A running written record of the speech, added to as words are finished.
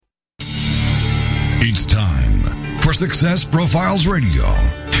It's time for Success Profiles Radio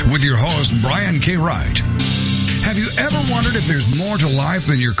with your host, Brian K. Wright. Have you ever wondered if there's more to life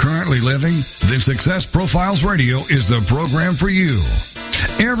than you're currently living? Then Success Profiles Radio is the program for you.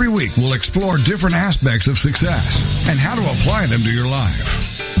 Every week, we'll explore different aspects of success and how to apply them to your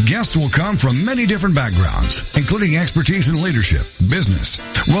life. Guests will come from many different backgrounds, including expertise in leadership, business,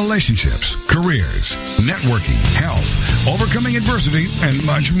 relationships, careers, networking, health, overcoming adversity, and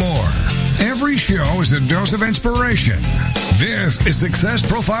much more. Every show is a dose of inspiration. This is Success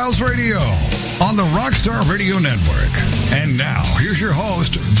Profiles Radio on the Rockstar Radio Network. And now, here's your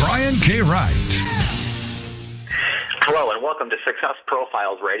host, Brian K. Wright. Hello and welcome to Success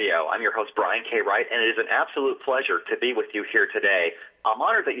Profiles Radio. I'm your host, Brian K. Wright, and it is an absolute pleasure to be with you here today. I'm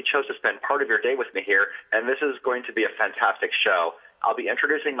honored that you chose to spend part of your day with me here, and this is going to be a fantastic show. I'll be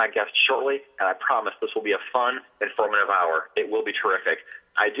introducing my guest shortly, and I promise this will be a fun, informative hour. It will be terrific.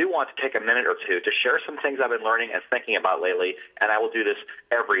 I do want to take a minute or two to share some things I've been learning and thinking about lately, and I will do this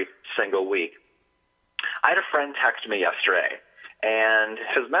every single week. I had a friend text me yesterday, and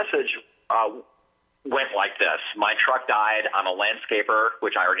his message went like this. My truck died. I'm a landscaper,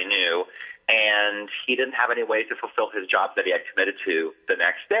 which I already knew, and he didn't have any way to fulfill his job that he had committed to the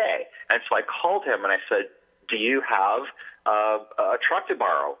next day. And so I called him and I said, do you have a truck to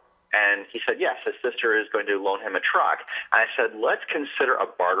borrow? And he said, yes, his sister is going to loan him a truck. And I said, let's consider a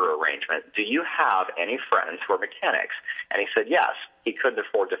barter arrangement. Do you have any friends who are mechanics? And he said, yes, he couldn't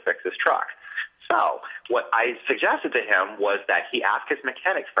afford to fix his truck. So what I suggested to him was that he ask his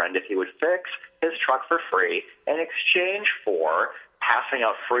mechanic friend if he would fix his truck for free in exchange for passing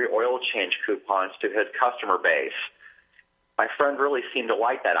out free oil change coupons to his customer base. My friend really seemed to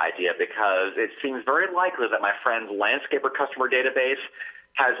like that idea because it seems very likely that my friend's landscaper customer database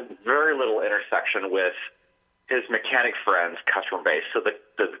has very little intersection with his mechanic friend's customer base. So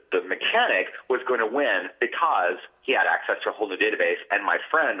the mechanic was going to win because he had access to a whole new database, and my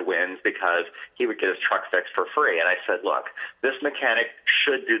friend wins because he would get his truck fixed for free. And I said, look, this mechanic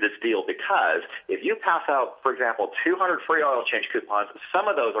should do this deal because if you pass out, for example, 200 free oil change coupons,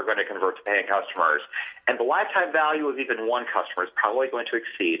 some of those are going to convert to paying customers. And the lifetime value of even one customer is probably going to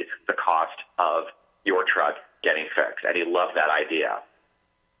exceed the cost of your truck getting fixed. And he loved that idea.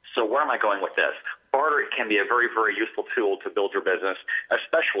 So where am I going with this? Barter can be a very, very useful tool to build your business,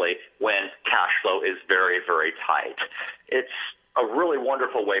 especially when cash flow is very, very tight. It's a really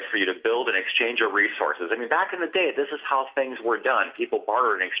wonderful way for you to build and exchange your resources. I mean, back in the day, this is how things were done. People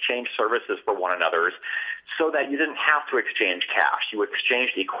bartered and exchanged services for one another so that you didn't have to exchange cash. You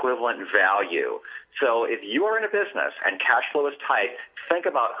exchanged equivalent value. So if you are in a business and cash flow is tight, think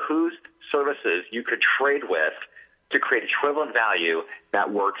about whose services you could trade with to create equivalent value that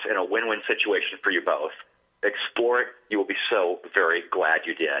works in a win-win situation for you both. Explore it. You will be so very glad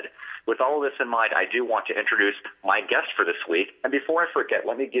you did. With all of this in mind, I do want to introduce my guest for this week. And before I forget,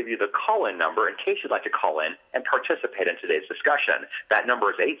 let me give you the call-in number in case you'd like to call in and participate in today's discussion. That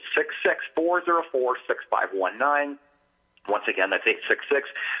number is 866-404-6519. Once again, that's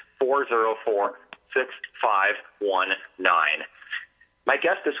 866-404-6519. My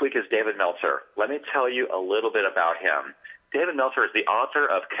guest this week is David Meltzer. Let me tell you a little bit about him. David Meltzer is the author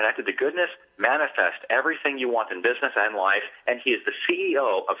of Connected to Goodness, Manifest Everything You Want in Business and Life, and he is the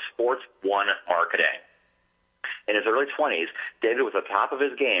CEO of Sports One Marketing. In his early 20s, David was at the top of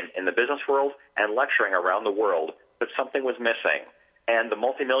his game in the business world and lecturing around the world, but something was missing. And the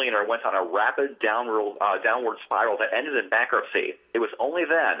multimillionaire went on a rapid downward spiral that ended in bankruptcy. It was only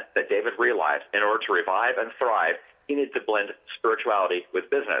then that David realized in order to revive and thrive, he needed to blend spirituality with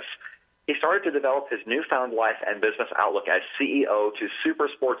business. He started to develop his newfound life and business outlook as CEO to super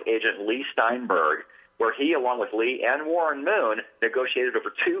sports agent Lee Steinberg, where he, along with Lee and Warren Moon, negotiated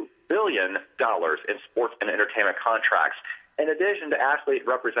over $2 billion in sports and entertainment contracts. In addition to athlete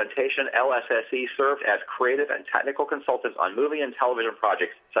representation, LSSE served as creative and technical consultants on movie and television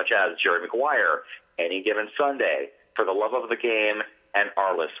projects such as Jerry Maguire, Any Given Sunday, For the Love of the Game, and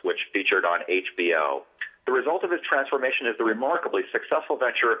Arliss, which featured on HBO. The result of his transformation is the remarkably successful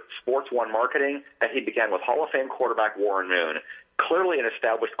venture Sports One Marketing that he began with Hall of Fame quarterback Warren Moon. Clearly an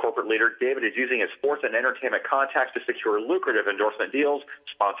established corporate leader, David is using his sports and entertainment contacts to secure lucrative endorsement deals,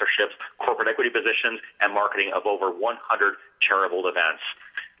 sponsorships, corporate equity positions, and marketing of over 100 charitable events.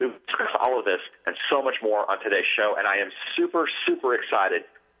 We've discussed all of this and so much more on today's show, and I am super, super excited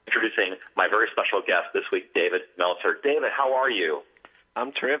introducing my very special guest this week, David Meltzer. David, how are you? I'm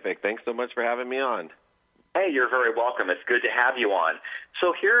terrific. Thanks so much for having me on. Hey, you're very welcome. It's good to have you on.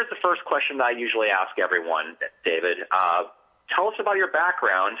 So here's the first question that I usually ask everyone, David. tell us about your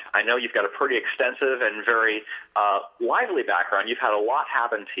background. I know you've got a pretty extensive and very lively background. You've had a lot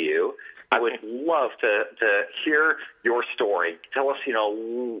happen to you. I would love to hear your story. Tell us,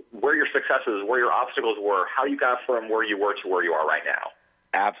 where your successes, where your obstacles were, how you got from where you were to where you are right now.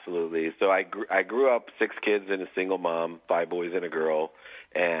 Absolutely. So I grew up 6 kids and a single mom, 5 boys and a girl,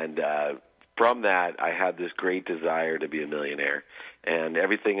 and from that I had this great desire to be a millionaire, and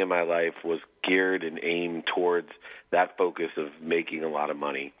everything in my life was geared and aimed towards that focus of making a lot of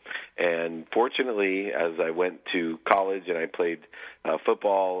money. And fortunately, as I went to college and I played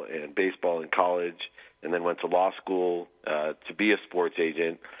football and baseball in college and then went to law school to be a sports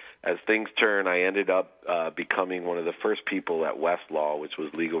agent, as things turned, I ended up becoming one of the first people at Westlaw, which was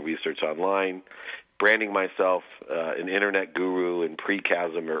Legal Research Online, branding myself an internet guru in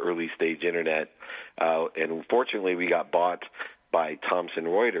pre-chasm or early-stage internet. And fortunately, we got bought by Thomson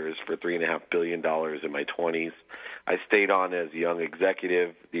Reuters for $3.5 billion in my 20s. I stayed on as a young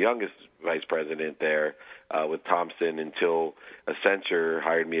executive, the youngest vice president there with Thomson, until Accenture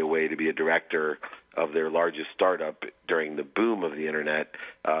hired me away to be a director of their largest startup during the boom of the internet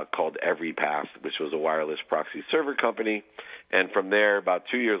called EveryPass, which was a wireless proxy server company. And from there, about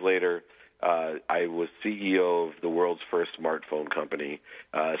 2 years later, I was CEO of the world's first smartphone company.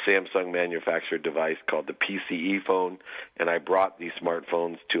 Samsung manufactured a device called the PCE phone, and I brought these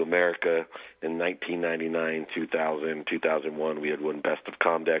smartphones to America in 1999, 2000, 2001. We had won Best of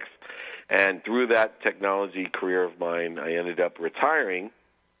Comdex. And through that technology career of mine, I ended up retiring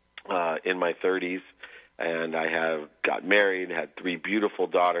in my 30s, and I got married, had 3 beautiful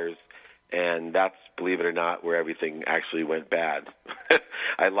daughters, and that's, believe it or not, where everything actually went bad.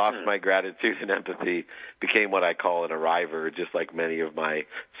 I lost my gratitude and empathy, became what I call an arriver, just like many of my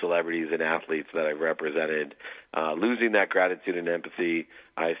celebrities and athletes that I've represented. Losing that gratitude and empathy,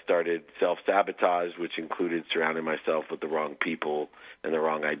 I started self-sabotage, which included surrounding myself with the wrong people and the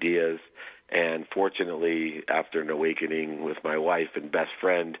wrong ideas. And fortunately, after an awakening with my wife and best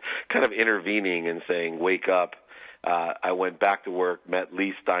friend kind of intervening and saying, wake up, I went back to work, met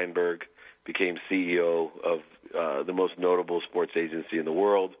Lee Steinberg, became CEO of the most notable sports agency in the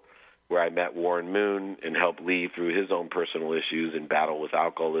world, where I met Warren Moon and helped Lee through his own personal issues and battle with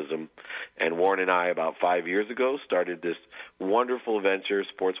alcoholism. And Warren and I, about 5 years ago, started this wonderful venture,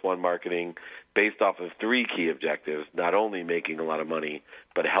 Sports One Marketing, based off of 3 key objectives: not only making a lot of money,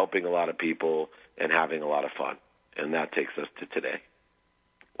 but helping a lot of people and having a lot of fun. And that takes us to today.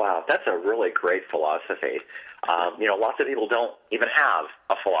 Wow, that's a really great philosophy. Lots of people don't even have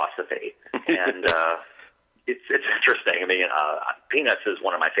a philosophy, and it's interesting. I mean, Peanuts is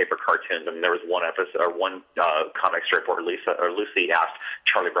one of my favorite cartoons. I mean, there was one episode or one comic strip where Lucy asked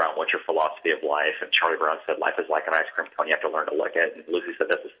Charlie Brown, "What's your philosophy of life?" And Charlie Brown said, "Life is like an ice cream cone. You have to learn to lick it." And Lucy said,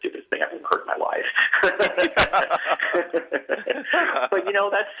 "That's the stupidest thing I've ever heard in my life." But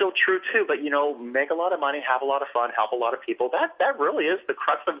that's so true too. But make a lot of money, have a lot of fun, help a lot of people. That really is the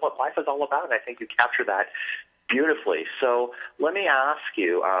crux of what life is all about. And I think you capture that beautifully. So let me ask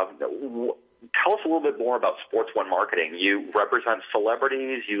you, tell us a little bit more about Sports One Marketing. You represent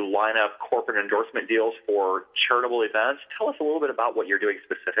celebrities. You line up corporate endorsement deals for charitable events. Tell us a little bit about what you're doing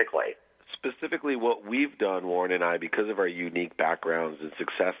specifically. Specifically, what we've done, Warren and I, because of our unique backgrounds and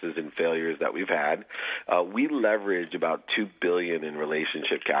successes and failures that we've had, we leverage about $2 billion in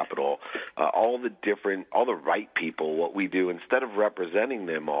relationship capital. All the right people. What we do, instead of representing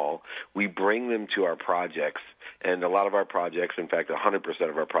them all, we bring them to our projects. And a lot of our projects, in fact, 100%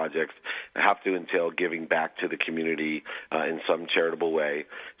 of our projects, have to entail giving back to the community in some charitable way.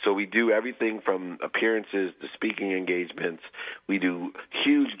 So we do everything from appearances to speaking engagements. We do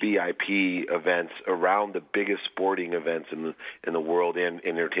huge VIP events around the biggest sporting events in the world and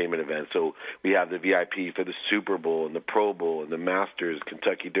entertainment events. So we have the VIP for the Super Bowl and the Pro Bowl and the Masters,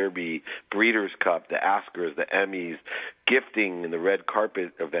 Kentucky Derby, Breeders' Cup, the Oscars, the Emmys, gifting and the red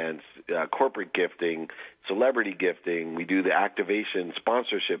carpet events, corporate gifting, celebrity gifting. We do the activation,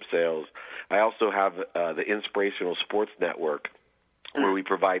 sponsorship sales. I also have the Inspirational Sports Network, where we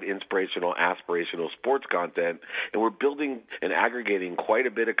provide inspirational, aspirational sports content, and we're building and aggregating quite a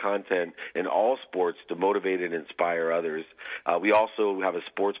bit of content in all sports to motivate and inspire others. We also have a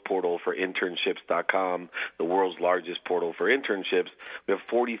sports portal for internships.com, the world's largest portal for internships. We have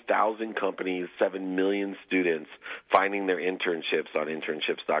 40,000 companies, 7 million students finding their internships on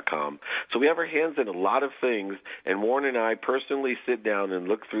internships.com. So we have our hands in a lot of things, and Warren and I personally sit down and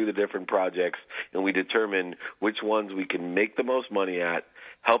look through the different projects, and we determine which ones we can make the most money at,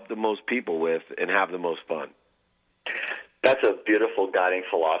 help the most people with, and have the most fun. That's a beautiful guiding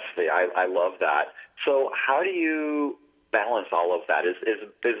philosophy. I love that. So how do you balance all of that? Is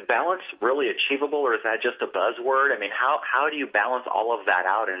balance really achievable, or is that just a buzzword? I mean, how do you balance all of that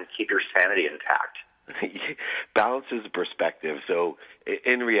out and keep your sanity intact? Balance is perspective. So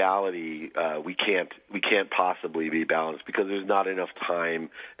in reality, we can't possibly be balanced because there's not enough time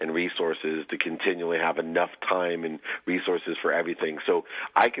and resources to continually have enough time and resources for everything. So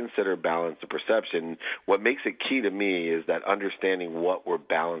I consider balance a perception. What makes it key to me is that understanding what we're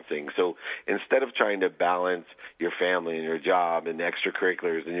balancing. So instead of trying to balance your family and your job and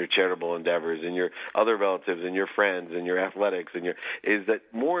extracurriculars and your charitable endeavors and your other relatives and your friends and your athletics is that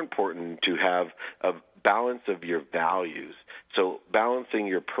more important to have a balance of your values. So balancing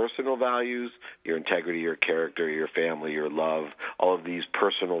your personal values, your integrity, your character, your family, your love, all of these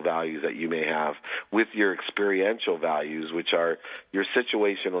personal values that you may have with your experiential values, which are your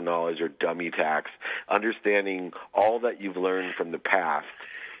situational knowledge or dummy tax, understanding all that you've learned from the past,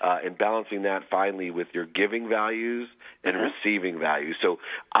 and balancing that finally with your giving values and receiving values. So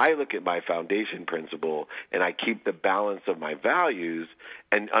I look at my foundation principle and I keep the balance of my values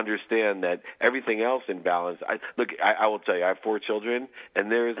and understand that everything else in balance. I will tell you, I have 4 children,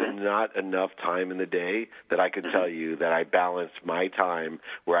 and there is not enough time in the day that I can tell you that I balance my time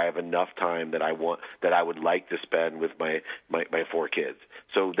where I have enough time that I would like to spend with my 4 kids.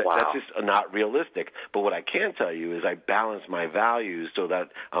 So that's just not realistic. But what I can tell you is I balance my values so that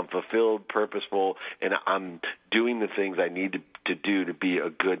I'm fulfilled, purposeful, and I'm doing the things I need to do to be a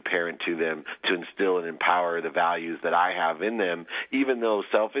good parent to them, to instill and empower the values that I have in them, even though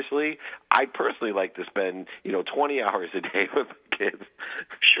selfishly, I personally like to spend, 20 hours a day with my kids.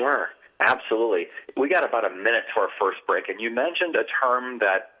 Sure. Absolutely. We got about a minute to our first break, and you mentioned a term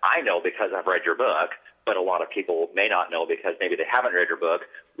that I know because I've read your book, but a lot of people may not know because maybe they haven't read your book.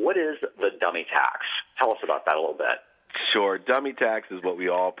 What is the dummy tax? Tell us about that a little bit. Sure. Dummy tax is what we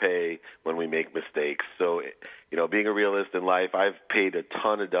all pay when we make mistakes. So, being a realist in life, I've paid a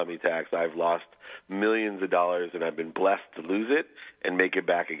ton of dummy tax. I've lost millions of dollars, and I've been blessed to lose it and make it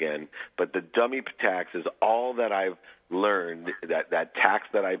back again. But the dummy tax is all that I've learned, that tax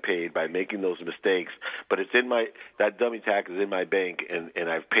that I paid by making those mistakes, but that dummy tax is in my bank, and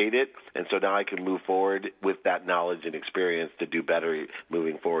I've paid it, and so now I can move forward with that knowledge and experience to do better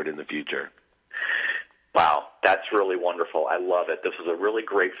moving forward in the future. Wow, that's really wonderful. I love it. This was a really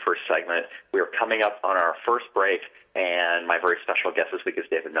great first segment. We are coming up on our first break, and my very special guest this week is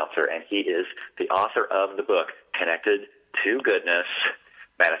David Meltzer, and he is the author of the book, Connected to Goodness,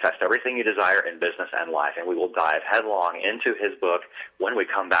 Manifest Everything You Desire in Business and Life. And we will dive headlong into his book when we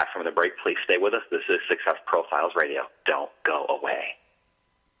come back from the break. Please stay with us. This is Success Profiles Radio. Don't go away.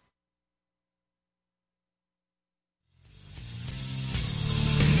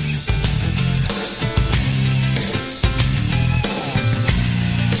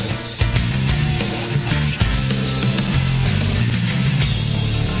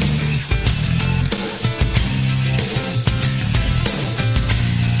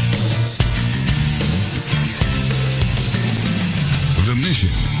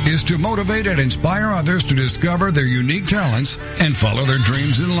 Is to motivate and inspire others to discover their unique talents and follow their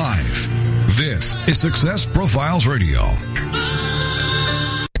dreams in life. This is Success Profiles Radio.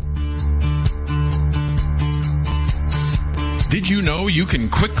 Did you know you can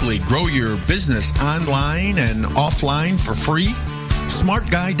quickly grow your business online and offline for free?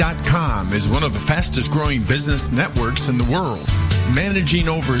 SmartGuy.com is one of the fastest growing business networks in the world, managing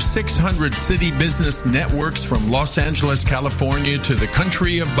over 600 city business networks from Los Angeles, California to the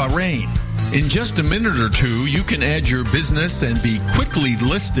country of Bahrain. In just a minute or two, you can add your business and be quickly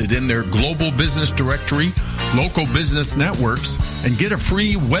listed in their global business directory, local business networks, and get a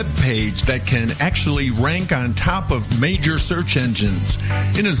free web page that can actually rank on top of major search engines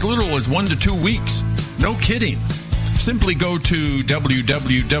in as little as 1 to 2 weeks. No kidding. Simply go to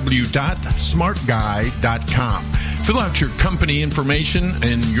www.smartguy.com. Fill out your company information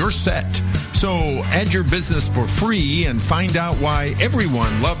and you're set. So add your business for free and find out why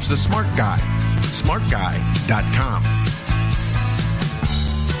everyone loves the Smart Guy. SmartGuy.com.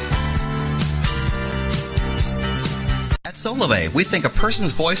 At Solivay, we think a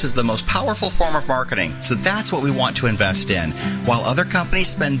person's voice is the most powerful form of marketing, so that's what we want to invest in. While other companies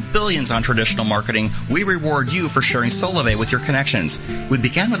spend billions on traditional marketing, we reward you for sharing Solivay with your connections. We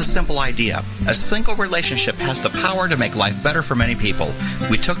began with a simple idea. A single relationship has the power to make life better for many people.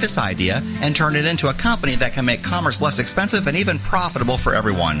 We took this idea and turned it into a company that can make commerce less expensive and even profitable for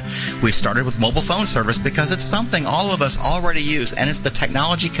everyone. We've started with mobile phone service because it's something all of us already use, and it's the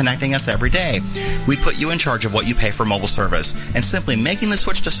technology connecting us every day. We put you in charge of what you pay for mobile service. service. And simply making the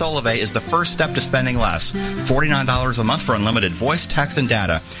switch to Solivay is the first step to spending less. $49 a month for unlimited voice, text, and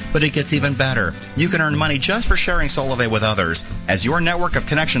data. But it gets even better. You can earn money just for sharing Solivay with others. As your network of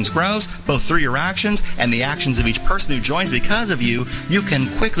connections grows, both through your actions and the actions of each person who joins because of you, you can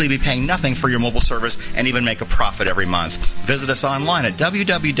quickly be paying nothing for your mobile service and even make a profit every month. Visit us online at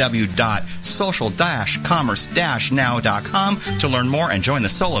www.social-commerce-now.com to learn more and join the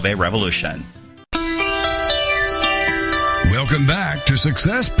Solivay revolution. Welcome back to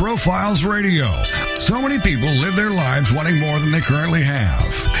Success Profiles Radio. So many people live their lives wanting more than they currently have.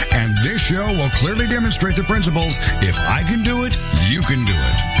 And this show will clearly demonstrate the principles, if I can do it, you can do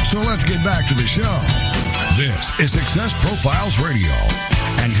it. So let's get back to the show. This is Success Profiles Radio.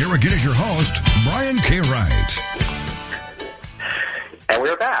 And here again is your host, Brian K. Wright. And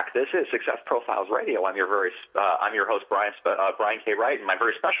we're back. This is Success Profiles Radio. I'm your host, Brian K. Wright, and my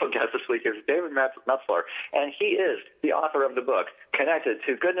very special guest this week is David Metzler, and he is the author of the book, Connected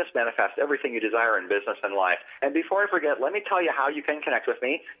to Goodness, Manifest Everything You Desire in Business and Life. And before I forget, let me tell you how you can connect with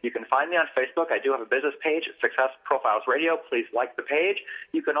me. You can find me on Facebook. I do have a business page, Success Profiles Radio. Please like the page.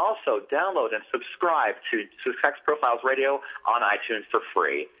 You can also download and subscribe to Success Profiles Radio on iTunes for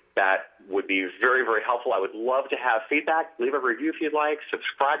free. That would be very, very helpful. I would love to have feedback. Leave a review if you'd like.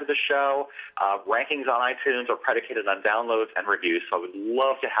 Subscribe to the show. Rankings on iTunes are predicated on downloads and reviews, so I would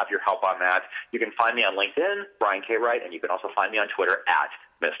love to have your help on that. You can find me on LinkedIn, Brian K. Wright, and you can also find me on Twitter at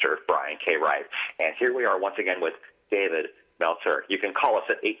Mr. Brian K. Wright. And here we are once again with David Meltzer. You can call us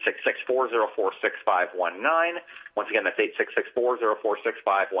at 866-404-6519. Once again, that's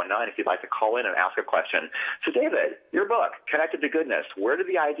 866-404-6519 if you'd like to call in and ask a question. So, David, your book, Connected to Goodness, where did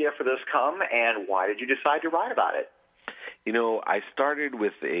the idea for this come, and why did you decide to write about it? You know, I started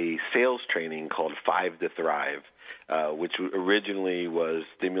with a sales training called 5 to Thrive, which originally was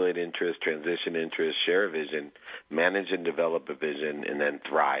stimulate interest, transition interest, share a vision, manage and develop a vision, and then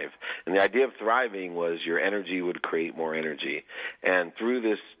thrive. And the idea of thriving was your energy would create more energy. And through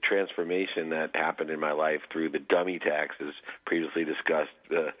this transformation that happened in my life, through the dummy tax, as previously discussed,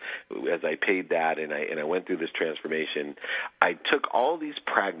 as I paid that and I went through this transformation, I took all these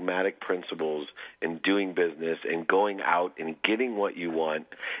pragmatic principles in doing business and going out and getting what you want.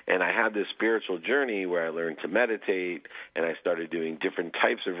 And I had this spiritual journey where I learned to meditate, and I started doing different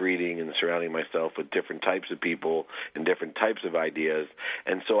types of reading and surrounding myself with different types of people and different types of ideas.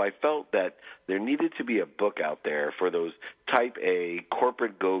 And so I felt that there needed to be a book out there for those type A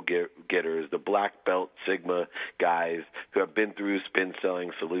corporate go-getters, the black belt Sigma guys who have been through spin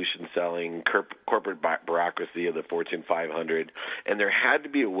selling, solution selling, corporate bureaucracy of the Fortune 500. And there had to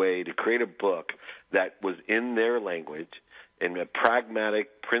be a way to create a book that was in their language in a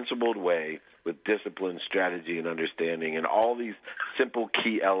pragmatic, principled way with discipline, strategy, and understanding, and all these simple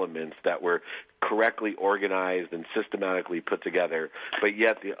key elements that were correctly organized and systematically put together, but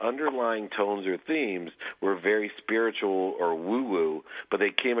yet the underlying tones or themes were very spiritual or woo-woo, but they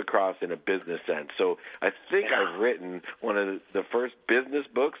came across in a business sense. So I think I've written one of the first business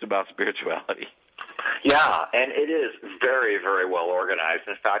books about spirituality. Yeah, and it is very, very well organized.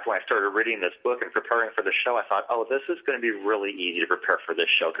 In fact, when I started reading this book and preparing for the show, I thought, oh, this is going to be really easy to prepare for this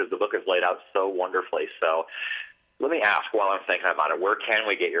show because the book is laid out so wonderfully. So let me ask while I'm thinking about it, where can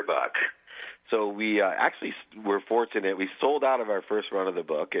we get your book? So we actually were fortunate. We sold out of our first run of the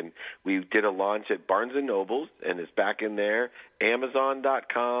book, and we did a launch at Barnes & Noble, and it's back in there,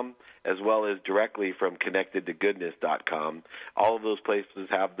 Amazon.com, as well as directly from ConnectedToGoodness.com. All of those places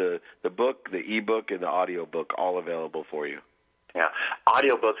have the book, the e-book, and the audio book all available for you. Yeah,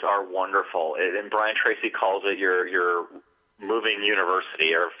 audiobooks are wonderful, and Brian Tracy calls it your moving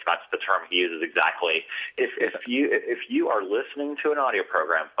university, or if that's the term he uses exactly. If you are listening to an audio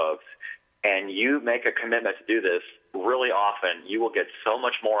program, folks, and you make a commitment to do this really often, you will get so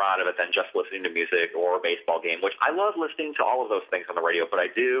much more out of it than just listening to music or a baseball game, which I love listening to all of those things on the radio, but I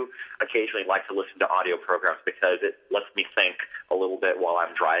do occasionally like to listen to audio programs because it lets me think a little bit while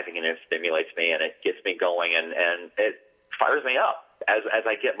I'm driving, and it stimulates me, and it gets me going, and it fires me up as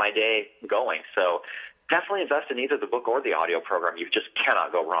I get my day going. So definitely invest in either the book or the audio program. You just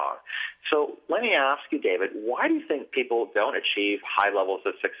cannot go wrong. So let me ask you, David, why do you think people don't achieve high levels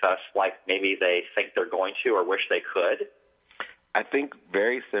of success like maybe they think they're going to or wish they could? I think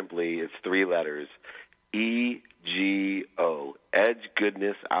very simply it's 3 letters, EGO. Edge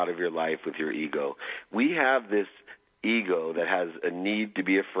goodness out of your life with your ego. We have this ego that has a need to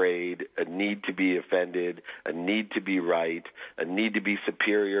be afraid, a need to be offended, a need to be right, a need to be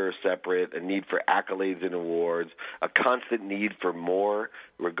superior or separate, a need for accolades and awards, a constant need for more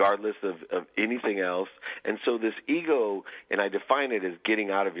regardless of anything else. And so this ego, and I define it as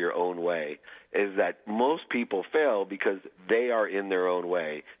getting out of your own way. is that most people fail because they are in their own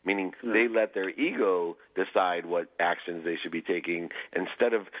way, meaning they let their ego decide what actions they should be taking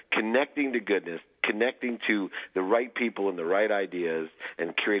instead of connecting to goodness, connecting to the right people and the right ideas,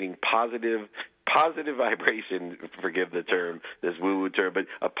 and creating positive vibration, forgive the term, this woo-woo term, but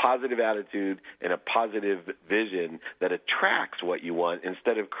a positive attitude and a positive vision that attracts what you want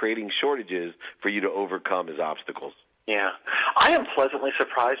instead of creating shortages for you to overcome as obstacles. Yeah. I am pleasantly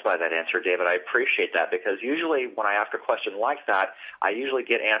surprised by that answer, David. I appreciate that because usually when I ask a question like that, I usually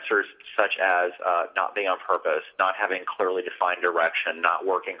get answers such as not being on purpose, not having clearly defined direction, not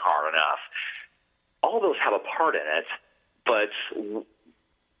working hard enough. All those have a part in it, but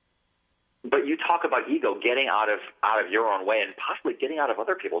you talk about ego getting out of your own way and possibly getting out of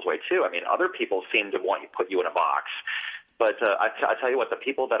other people's way too. I mean, other people seem to want to put you in a box. But I tell you what, the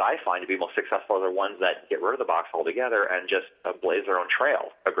people that I find to be most successful are the ones that get rid of the box altogether and just blaze their own trail.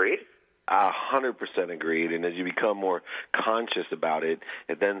 Agreed? 100% agreed. And as you become more conscious about it,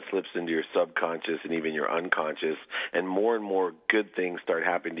 it then slips into your subconscious and even your unconscious, and more good things start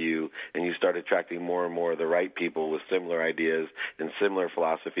happening to you, and you start attracting more and more of the right people with similar ideas and similar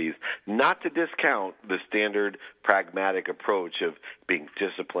philosophies. Not to discount the standard pragmatic approach of being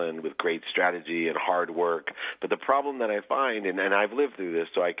disciplined with great strategy and hard work. But the problem that I find, and I've lived through this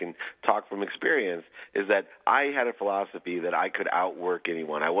so I can talk from experience, is that I had a philosophy that I could outwork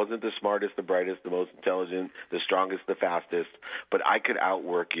anyone. I wasn't the smartest, the brightest, the most intelligent, the strongest, the fastest, but I could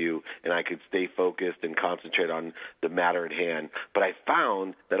outwork you and I could stay focused and concentrate on the matter at hand. But I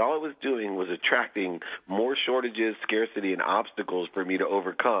found that all I was doing was attracting more shortages, scarcity, and obstacles for me to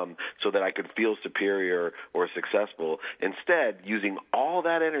overcome so that I could feel superior or successful. Instead, using all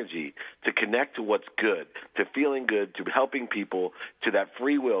that energy to connect to what's good, to feeling good, to helping people, to that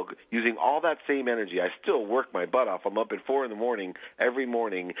free will, using all that same energy. I still work my butt off. I'm up at 4 a.m. every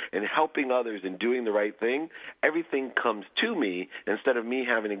morning and helping others and doing the right thing. Everything comes to me instead of me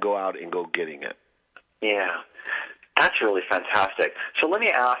having to go out and go getting it. Yeah. That's really fantastic. So let me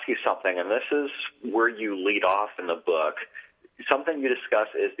ask you something, and this is where you lead off in the book. Something you discuss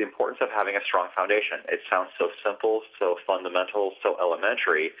is the importance of having a strong foundation. It sounds so simple, so fundamental, so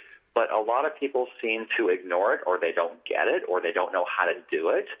elementary, but a lot of people seem to ignore it, or they don't get it, or they don't know how to do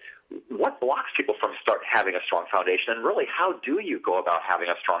it. What blocks people from start having a strong foundation, and really how do you go about having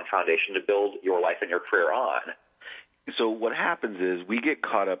a strong foundation to build your life and your career on? So what happens is we get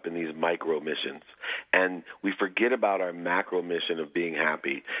caught up in these micro missions, and we forget about our macro mission of being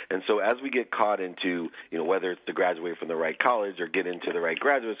happy. And so as we get caught into, whether it's to graduate from the right college or get into the right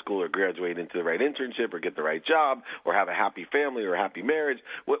graduate school or graduate into the right internship or get the right job or have a happy family or a happy marriage,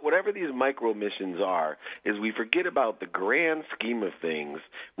 whatever these micro missions are, is we forget about the grand scheme of things,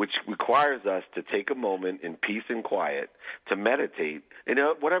 which requires us to take a moment in peace and quiet to meditate in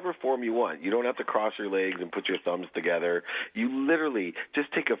whatever form you want. You don't have to cross your legs and put your thumbs together. You literally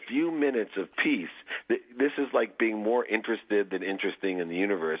just take a few minutes of peace. This is like being more interested than interesting in the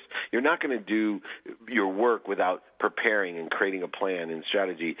universe. You're not going to do your work without preparing and creating a plan and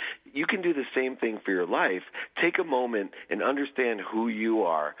strategy. You can do the same thing for your life. Take a moment and understand who you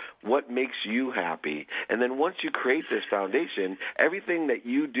are, what makes you happy. And then once you create this foundation, everything that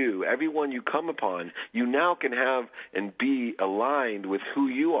you do, everyone you come upon, you now can have and be aligned with who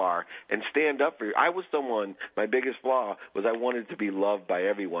you are and stand up for you. I was someone, my biggest flaw was I wanted to be loved by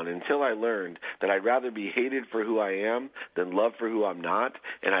everyone until I learned that I'd rather be hated for who I am than loved for who I'm not.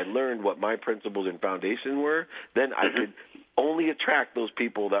 And I learned what my principles and foundation were. Then I could only attract those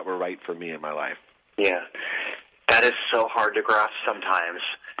people that were right for me in my life. Yeah, that is so hard to grasp sometimes.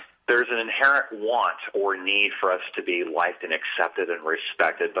 There's an inherent want or need for us to be liked and accepted and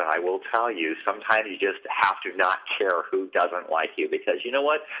respected, but I will tell you, sometimes you just have to not care who doesn't like you because you know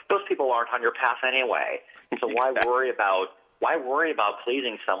what? Those people aren't on your path anyway. So why worry about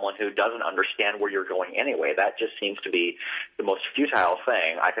pleasing someone who doesn't understand where you're going anyway? That just seems to be the most futile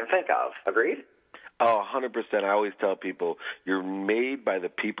thing I can think of. Agreed? Oh, 100%. I always tell people, you're made by the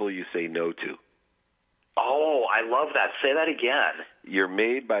people you say no to. Oh, I love that. Say that again. You're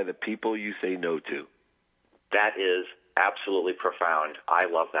made by the people you say no to. That is absolutely profound. I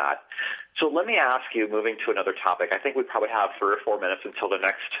love that. So let me ask you, moving to another topic, I think we probably have 3 or 4 minutes until the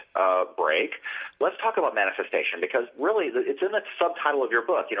next break. Let's talk about manifestation because really it's in the subtitle of your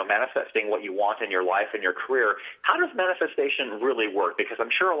book, manifesting what you want in your life and your career. How does manifestation really work? Because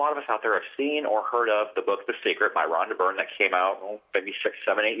I'm sure a lot of us out there have seen or heard of the book The Secret by Rhonda Byrne that came out maybe 6,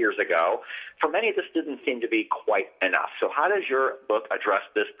 7, 8 years ago. For many, this didn't seem to be quite enough. So how does your book address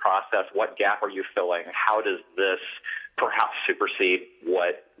this process? What gap are you filling? How does this perhaps supersede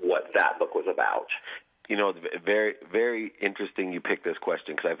what that book was about? Very, very interesting you picked this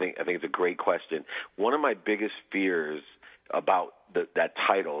question because I think it's a great question. One of my biggest fears about that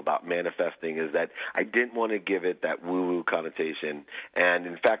title, about manifesting, is that I didn't want to give it that woo-woo connotation. And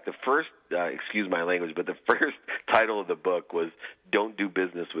in fact, the first, excuse my language, but the first title of the book was Don't Do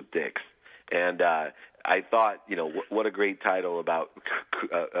Business with Dicks. And I thought, what a great title about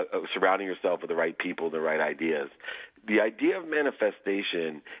surrounding yourself with the right people, the right ideas. The idea of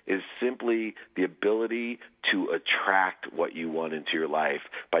manifestation is simply the ability to attract what you want into your life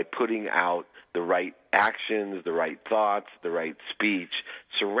by putting out the right actions, the right thoughts, the right speech,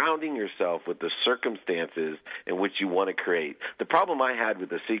 surrounding yourself with the circumstances in which you want to create. The problem I had with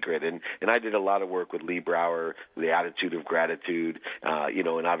The Secret, and I did a lot of work with Lee Brower, The Attitude of Gratitude,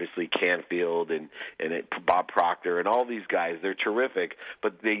 and obviously Canfield and Bob Proctor and all these guys, they're terrific,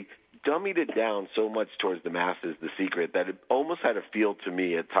 but they dummied it down so much towards the masses, The Secret, that it almost had a feel to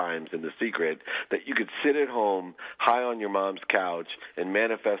me at times in The Secret that you could sit at home high on your mom's couch and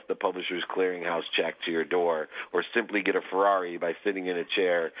manifest the Publishers Clearinghouse check to your door, or simply get a Ferrari by sitting in a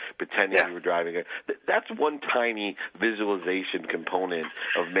chair pretending you were driving it. That's one tiny visualization component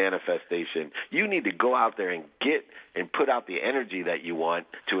of manifestation. You need to go out there and get and put out the energy that you want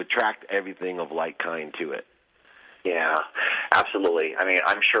to attract everything of like kind to it. Yeah, absolutely. I mean,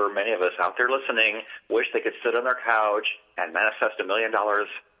 I'm sure many of us out there listening wish they could sit on their couch and manifest $1 million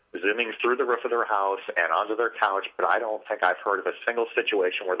zooming through the roof of their house and onto their couch, but I don't think I've heard of a single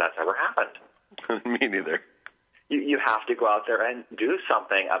situation where that's ever happened. Me neither. You have to go out there and do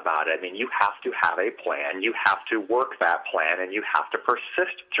something about it. I mean, you have to have a plan. You have to work that plan, and you have to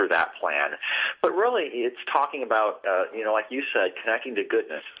persist through that plan. But really, it's talking about, like you said, connecting to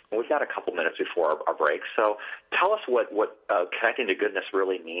goodness. We've got a couple minutes before our break, so tell us what connecting to goodness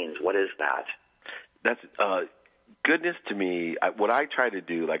really means. What is that? That's goodness to me, what I try to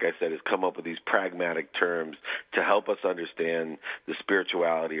do, like I said, is come up with these pragmatic terms to help us understand the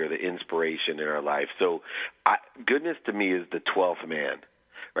spirituality or the inspiration in our life. So goodness to me is the 12th man,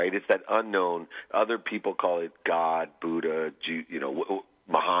 right? It's that unknown. Other people call it God, Buddha,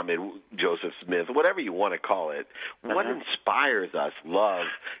 Muhammad, Joseph Smith, whatever you want to call it. What inspires us? Love.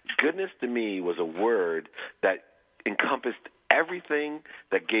 Goodness to me was a word that encompassed everything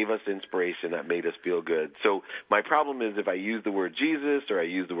that gave us inspiration, that made us feel good. So my problem is if I use the word Jesus, or I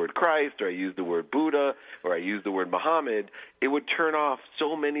use the word Christ, or I use the word Buddha, or I use the word Muhammad, it would turn off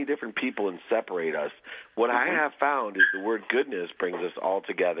so many different people and separate us. What I have found is the word goodness brings us all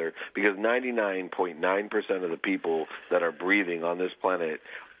together, because 99.9% of the people that are breathing on this planet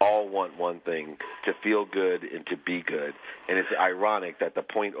all want one thing, to feel good and to be good. And it's ironic that the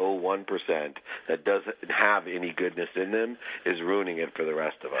 0.01% that doesn't have any goodness in them is ruining it for the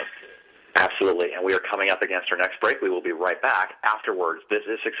rest of us. Absolutely. And we are coming up against our next break. We will be right back afterwards. This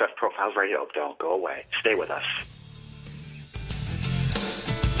is Success Profiles Radio. Don't go away. Stay with us.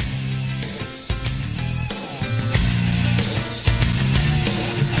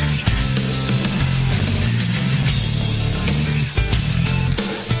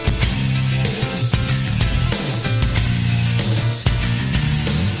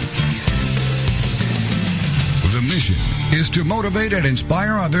 Is to motivate and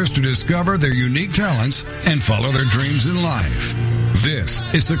inspire others to discover their unique talents and follow their dreams in life. This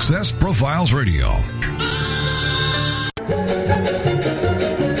is Success Profiles Radio.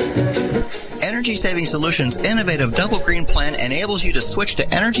 Energy Saving Solutions' innovative Double Green plan enables you to switch to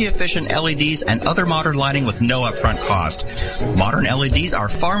energy-efficient LEDs and other modern lighting with no upfront cost. Modern LEDs are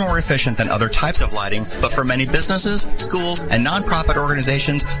far more efficient than other types of lighting, but for many businesses, schools, and nonprofit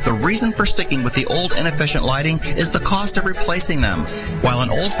organizations, the reason for sticking with the old inefficient lighting is the cost of replacing them. While an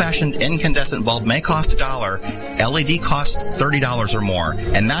old-fashioned incandescent bulb may cost $1, LED costs $30 or more,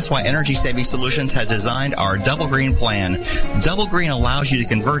 and that's why Energy Saving Solutions has designed our Double Green plan. Double Green allows you to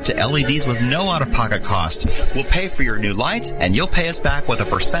convert to LEDs with no out-of-pocket cost. We'll pay for your new lights, and you'll pay us back with a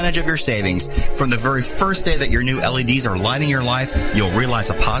percentage of your savings. From the very first day that your new LEDs are lighting your life, you'll realize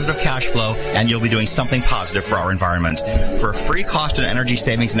a positive cash flow, and you'll be doing something positive for our environment. For a free cost and energy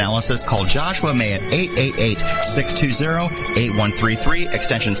savings analysis, call Joshua May at 888-620-8133,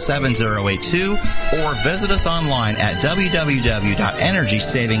 extension 7082, or visit us online at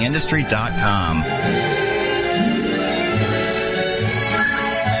www.energysavingindustry.com.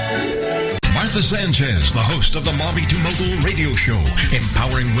 Martha Sanchez, the host of the Mommy to Mogul radio show,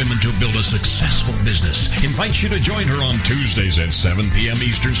 empowering women to build a successful business, invites you to join her on Tuesdays at 7 p.m.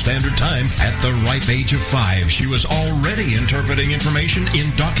 Eastern Standard Time. At the ripe age of 5, she was already interpreting information in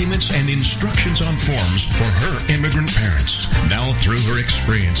documents and instructions on forms for her immigrant parents. Now, through her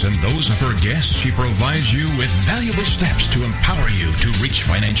experience and those of her guests, she provides you with valuable steps to empower you to reach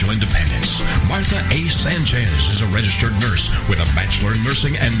financial independence. Martha A. Sanchez is a registered nurse with a Bachelor in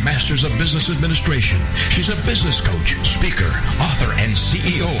Nursing and Master's of Business Administration. She's a business coach, speaker, author, and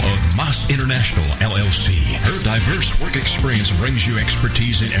CEO of Moss International, LLC. Her diverse work experience brings you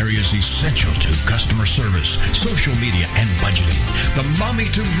expertise in areas essential to customer service, social media, and budgeting. The Mommy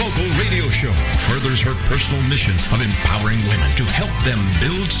to Mogul radio show furthers her personal mission of empowering women to help them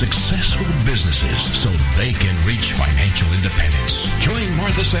build successful businesses so they can reach financial independence. Join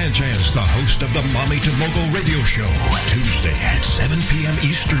Martha Sanchez, the host of the Mommy to Mogul radio show, Tuesday at 7 p.m.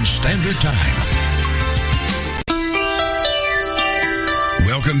 Eastern Standard Time.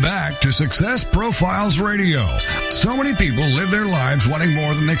 Welcome back to Success Profiles Radio. So many people live their lives wanting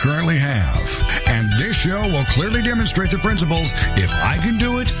more than they currently have. And this show will clearly demonstrate the principles, if I can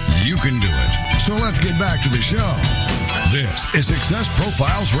do it, you can do it. So let's get back to the show. This is Success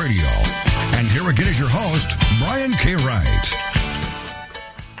Profiles Radio. And here again is your host, Brian K. Wright.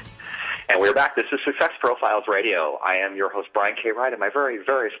 And we're back. This is Success Profiles Radio. I am your host, Brian K. Wright, and my very,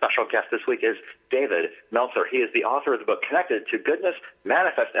 very special guest this week is David Meltzer. He is the author of the book, Connected to Goodness,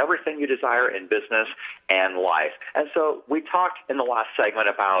 Manifest Everything You Desire in Business and Life. And so we talked in the last segment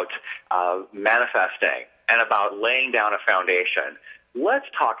about manifesting and about laying down a foundation. Let's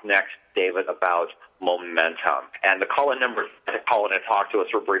talk next, David, about momentum. And the call-in number to call in and talk to us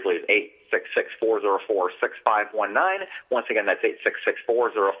for briefly is 866-404-6519. Once again, that's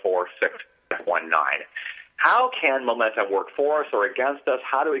 866-404-6519. How can momentum work for us or against us?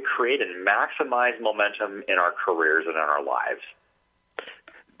 How do we create and maximize momentum in our careers and in our lives?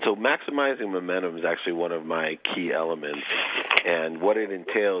 So maximizing momentum is actually one of my key elements, and what it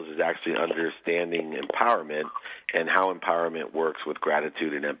entails is actually understanding empowerment and how empowerment works with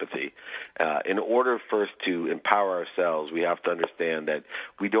gratitude and empathy. In order first to empower ourselves, we have to understand that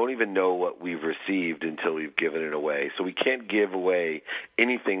we don't even know what we've received until we've given it away. So we can't give away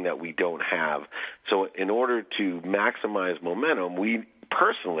anything that we don't have. So in order to maximize momentum, we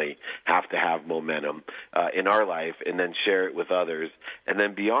personally have to have momentum in our life and then share it with others. And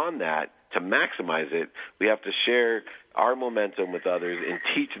then beyond that, to maximize it, we have to share our momentum with others and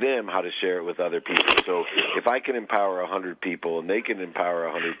teach them how to share it with other people. So if I can empower 100 people and they can empower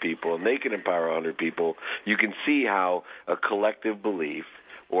 100 people and they can empower 100 people, you can see how a collective belief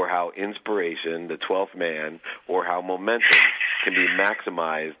or how inspiration, the 12th man, or how momentum can be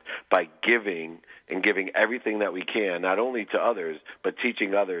maximized by giving and giving everything that we can, not only to others, but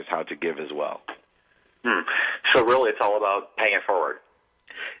teaching others how to give as well. So really it's all about paying it forward.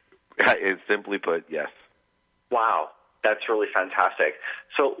 It's simply put, yes. Wow, that's really fantastic.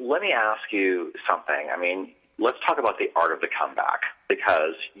 So let me ask you something. I mean, let's talk about the art of the comeback,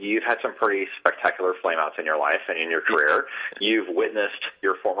 because you've had some pretty spectacular flameouts in your life and in your career. You've witnessed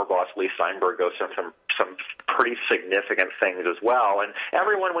your former boss, Lee Steinberg, go through some pretty significant things as well. And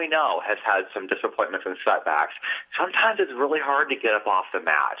everyone we know has had some disappointments and setbacks. Sometimes it's really hard to get up off the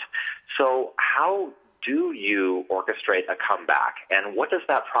mat. So how do you orchestrate a comeback, and what does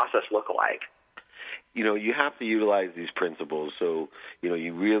that process look like? You know, you have to utilize these principles. So, you know,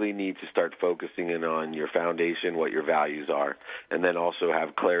 you really need to start focusing in on your foundation, what your values are, and then also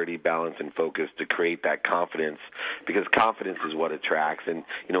have clarity, balance, and focus to create that confidence, because confidence is what attracts. And,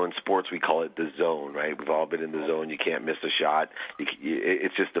 you know, in sports we call it the zone, right? We've all been in the zone. You can't miss a shot.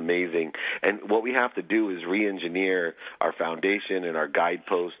 It's just amazing. And what we have to do is re-engineer our foundation and our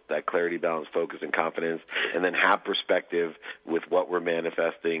guideposts, that clarity, balance, focus, and confidence, and then have perspective with what we're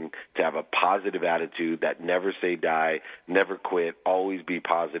manifesting, to have a positive attitude, that never say die, never quit, always be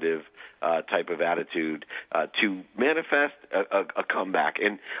positive type of attitude to manifest a comeback.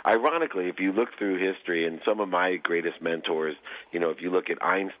 And ironically, if you look through history, and some of my greatest mentors, you know, if you look at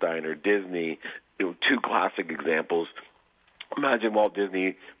Einstein or Disney, you know, two classic examples. Imagine Walt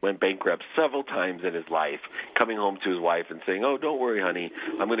Disney went bankrupt several times in his life, coming home to his wife and saying, "Oh, don't worry, honey,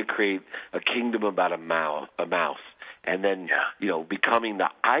 I'm going to create a kingdom about a mouse." And then, you know, becoming the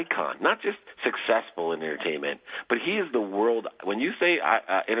icon, not just successful in entertainment, but he is the world. When you say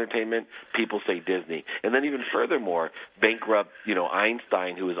entertainment, people say Disney. And then even furthermore, bankrupt, you know,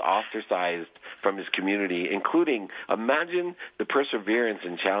 Einstein, who was ostracized from his community, including, imagine the perseverance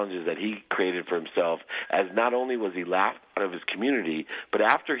and challenges that he created for himself, as not only was he laughed of his community, but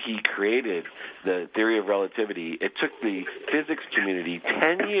after he created the theory of relativity, it took the physics community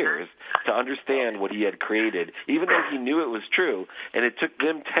 10 years to understand what he had created, even though he knew it was true, and it took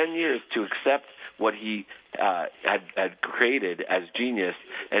them 10 years to accept what he had created as genius.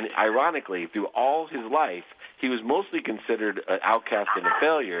 And ironically, through all his life, he was mostly considered an outcast and a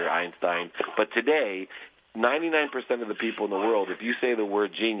failure, Einstein, but today 99% of the people in the world, if you say the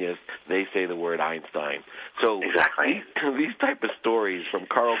word genius, they say the word Einstein. So exactly. These type of stories, from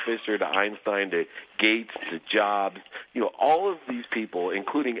Carl Fisher to Einstein to Gates to Jobs, all of these people,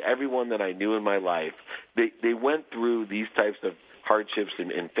 including everyone that I knew in my life, they went through these types of hardships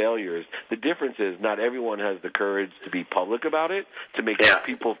and failures. The difference is not everyone has the courage to be public about it, to make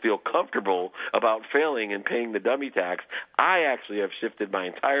people feel comfortable about failing and paying the dummy tax. I actually have shifted my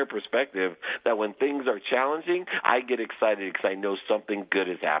entire perspective that when things are challenging, I get excited because I know something good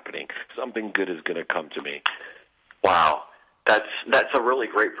is happening. Something good is going to come to me. Wow. That's a really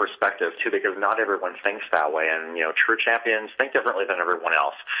great perspective, too, because not everyone thinks that way. And, true champions think differently than everyone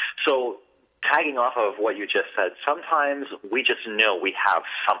else. So, tagging off of what you just said, sometimes we just know we have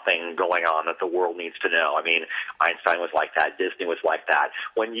something going on that the world needs to know. I mean, Einstein was like that. Disney was like that.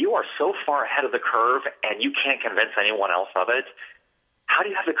 When you are so far ahead of the curve and you can't convince anyone else of it, how do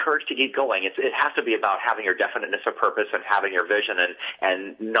you have the courage to keep going? It has to be about having your definiteness of purpose and having your vision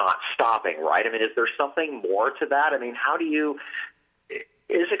and not stopping, right? I mean, is there something more to that? I mean,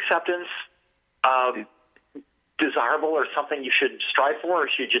 is acceptance desirable or something you should strive for, or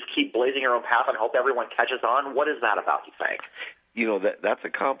should you just keep blazing your own path and hope everyone catches on? What is that about, you think? That's a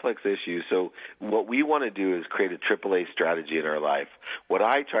complex issue. So what we want to do is create a AAA strategy in our life. What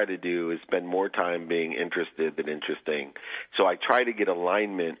I try to do is spend more time being interested than interesting. So I try to get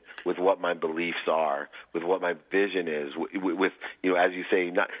alignment with what my beliefs are, with what my vision is, with as you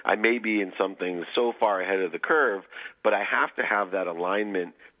say, I may be in something so far ahead of the curve, but I have to have that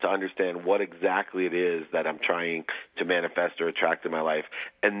alignment to understand what exactly it is that I'm trying to manifest or attract in my life,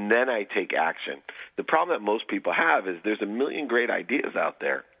 and then I take action. The problem that most people have is there's a million great ideas out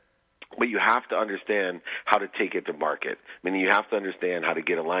there, but you have to understand how to take it to market. Meaning you have to understand how to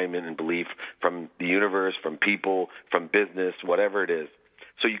get alignment and belief from the universe, from people, from business, whatever it is.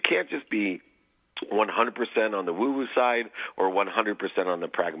 So you can't just be 100% on the woo-woo side or 100% on the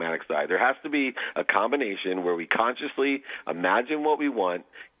pragmatic side. There has to be a combination where we consciously imagine what we want,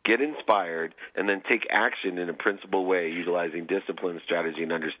 get inspired, and then take action in a principled way, utilizing discipline, strategy,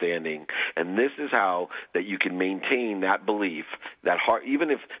 and understanding. And this is how that you can maintain that belief, that heart,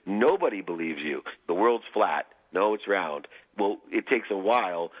 even if nobody believes you, the world's flat, no, it's round. Well, it takes a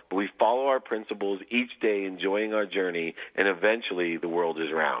while, but we follow our principles each day, enjoying our journey, and eventually the world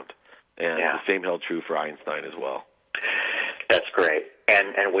is round. And the same held true for Einstein as well. That's great.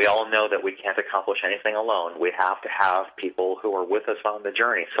 And we all know that we can't accomplish anything alone. We have to have people who are with us on the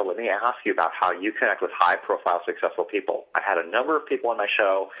journey. So let me ask you about how you connect with high-profile, successful people. I had a number of people on my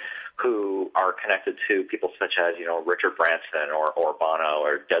show who are connected to people such as, Richard Branson or Bono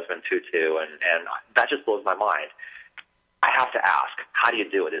or Desmond Tutu, and that just blows my mind. I have to ask, how do you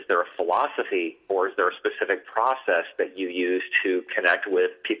do it? Is there a philosophy or is there a specific process that you use to connect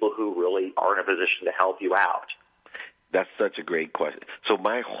with people who really are in a position to help you out? That's such a great question. So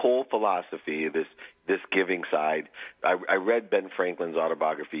my whole philosophy, this giving side, I read Ben Franklin's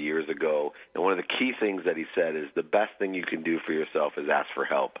autobiography years ago, and one of the key things that he said is the best thing you can do for yourself is ask for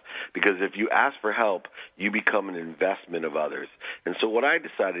help. Because if you ask for help, you become an investment of others. And so what I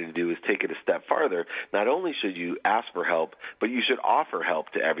decided to do is take it a step farther. Not only should you ask for help, but you should offer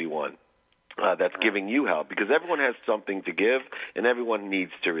help to everyone that's giving you help, because everyone has something to give and everyone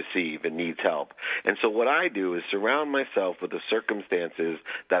needs to receive and needs help. And so what I do is surround myself with the circumstances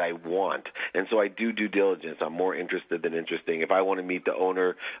that I want. And so I do due diligence. I'm more interested than interesting. If I want to meet the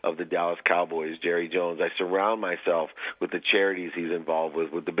owner of the Dallas Cowboys, Jerry Jones, I surround myself with the charities he's involved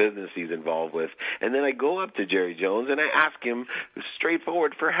with the business he's involved with. And then I go up to Jerry Jones and I ask him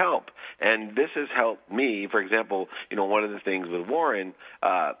straightforward for help. And this has helped me. For example, one of the things with Warren,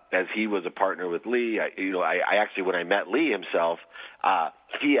 as he was a partner with Lee, I actually, when I met Lee himself,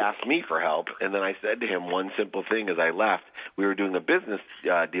 he asked me for help, and then I said to him one simple thing as I left. We were doing a business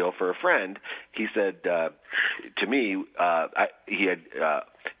deal for a friend. He said to me, he had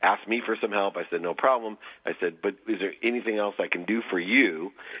asked me for some help. I said, no problem. I said, but is there anything else I can do for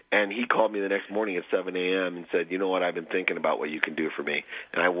you? And he called me the next morning at 7 a.m. and said, you know what, I've been thinking about what you can do for me.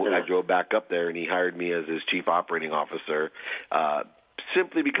 And I drove back up there, and he hired me as his chief operating officer,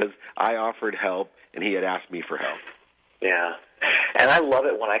 simply because I offered help and he had asked me for help. Yeah. And I love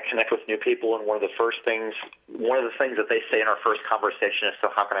it when I connect with new people, and one of the things that they say in our first conversation is, so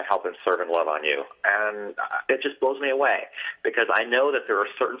how can I help and serve and love on you? And it just blows me away, because I know that there are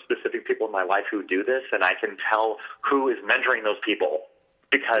certain specific people in my life who do this, and I can tell who is mentoring those people,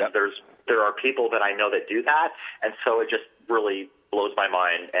 because there are people that I know that do that, and so it just really blows my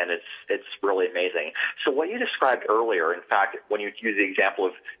mind, and it's really amazing. So what you described earlier, in fact, when you use the example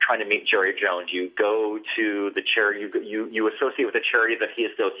of trying to meet Jerry Jones, you go to the charity, you associate with the charity that he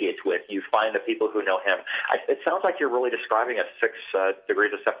associates with, you find the people who know him. It sounds like you're really describing a 6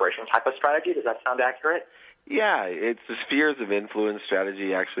 degrees of separation type of strategy. Does that sound accurate? Yeah, it's the spheres of influence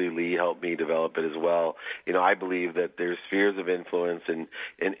strategy. Actually, Lee helped me develop it as well. I believe that there's spheres of influence, and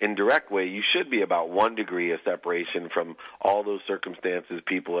in direct way, you should be about 1 degree of separation from all those circumstances,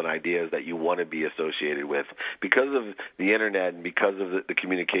 people, and ideas that you want to be associated with. Because of the internet and because of the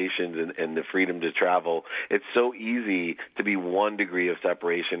communications and the freedom to travel, it's so easy to be 1 degree of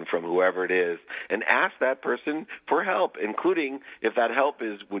separation from whoever it is, and ask that person for help, including if that help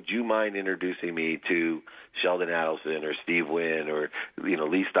is, would you mind introducing me to Sheldon Adelson or Steve Wynn or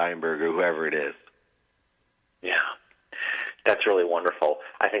Lee Steinberg or whoever it is. Yeah, that's really wonderful.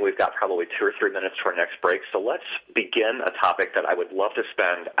 I think we've got probably 2 or 3 minutes to our next break, so let's begin a topic that I would love to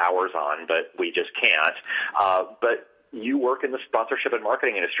spend hours on, but we just can't. But you work in the sponsorship and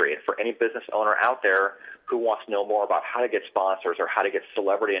marketing industry, and for any business owner out there who wants to know more about how to get sponsors or how to get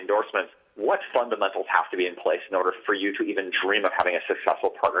celebrity endorsements, what fundamentals have to be in place in order for you to even dream of having a successful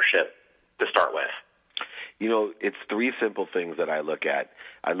partnership to start with? It's 3 simple things that I look at.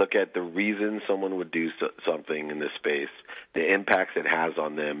 I look at the reason someone would do something in this space, the impacts it has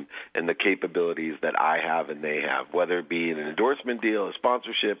on them, and the capabilities that I have and they have, whether it be an endorsement deal, a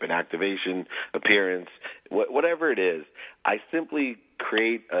sponsorship, an activation, appearance, whatever it is. I simply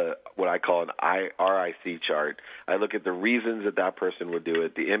create what I call an RIC chart. I look at the reasons that person would do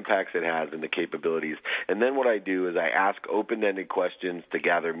it, the impacts it has, and the capabilities. And then what I do is I ask open-ended questions to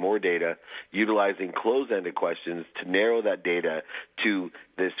gather more data, utilizing closed-ended questions to narrow that data to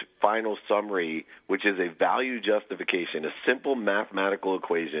this final summary, which is a value justification, a simple mathematical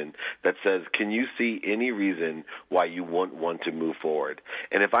equation that says, can you see any reason why you wouldn't want to move forward?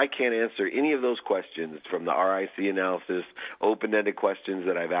 And if I can't answer any of those questions from the RIC analysis, open-ended questions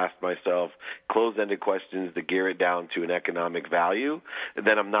that I've asked myself, closed-ended questions to gear it down to an economic value,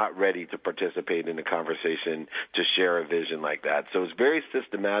 then I'm not ready to participate in a conversation to share a vision like that. So it's very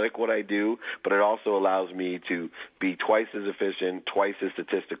systematic what I do, but it also allows me to be twice as efficient, twice as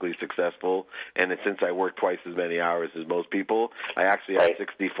statistically successful, and since I work twice as many hours as most people, I actually have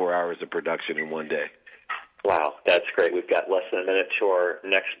 64 hours of production in one day. Wow, that's great. We've got less than a minute to our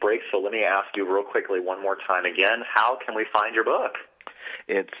next break, so let me ask you real quickly one more time again, how can we find your book?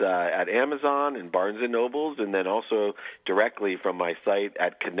 It's at Amazon and Barnes & Nobles, and then also directly from my site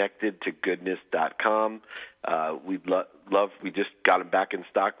at connectedtogoodness.com. We just got them back in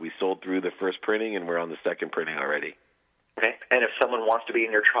stock. We sold through the first printing, and we're on the second printing already. Okay. And if someone wants to be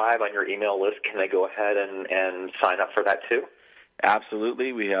in your tribe, on your email list, can they go ahead and sign up for that too?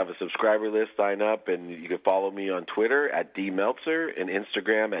 Absolutely. We have a subscriber list. Sign up, and you can follow me on Twitter at DMeltzer and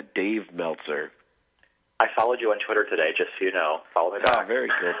Instagram at Dave Meltzer. I followed you on Twitter today, just so you know. Follow me back. Oh, very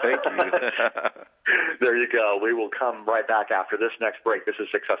cool. Thank you. There you go. We will come right back after this next break. This is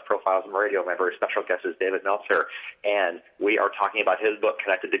Success Profiles on Radio. My very special guest is David Meltzer, and we are talking about his book,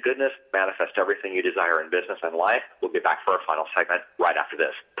 Connected to Goodness, Manifest Everything You Desire in Business and Life. We'll be back for our final segment right after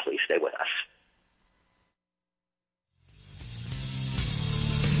this. Please stay with us.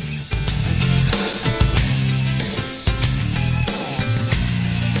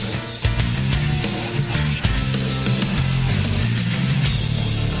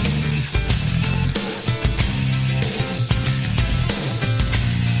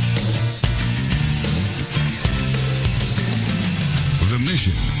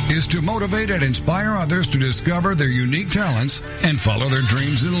 Is to motivate and inspire others to discover their unique talents and follow their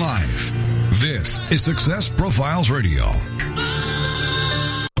dreams in life. This is Success Profiles Radio.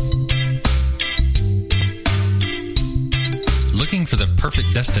 Looking for the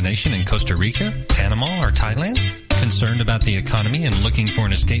perfect destination in Costa Rica, Panama, or Thailand? Concerned about the economy and looking for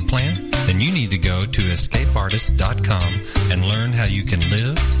an escape plan? Then you need to go to escapeartist.com and learn how you can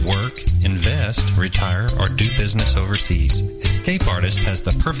live, work, invest, retire, or do business overseas. Escape Artist has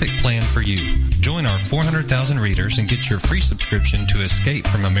the perfect plan for you. Join our 400,000 readers and get your free subscription to Escape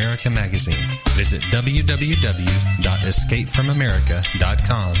from America magazine. Visit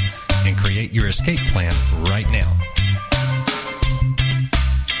www.escapefromamerica.com and create your escape plan right now.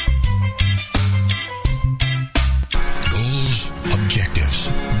 objectives,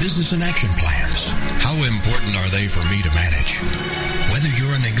 business and action plans. How important are they for me to manage? Whether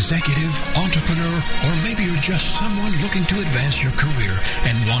you're an executive, entrepreneur, or maybe you're just someone looking to advance your career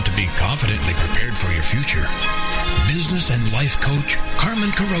and want to be confidently prepared for your future, business and life coach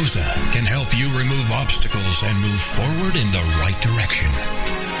Carmen Carosa can help you remove obstacles and move forward in the right direction.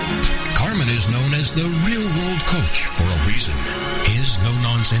 Carmen is known as the real-world coach for a reason. His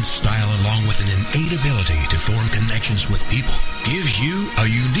no-nonsense style, along with an innate ability to form connections with people, gives you a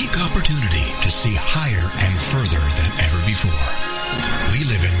unique opportunity to see higher and further than ever before. We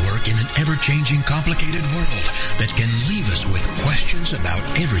live and work in an ever-changing, complicated world that can leave us with questions about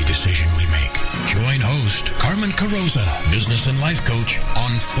every decision we make. Join host Carmen Carosa, business and life coach,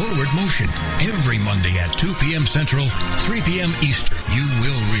 on Forward Motion every Monday at 2 p.m. Central, 3 p.m. Eastern. You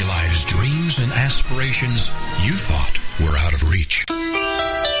will realize dreams and aspirations you thought were out of reach.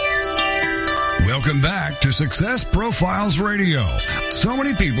 Welcome back to Success Profiles Radio. So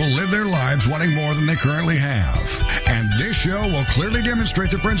many people live their lives wanting more than they currently have. And this show will clearly demonstrate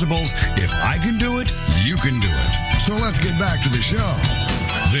the principles, if I can do it, you can do it. So let's get back to the show.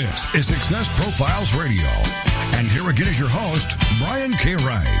 This is Success Profiles Radio. And here again is your host, Brian K.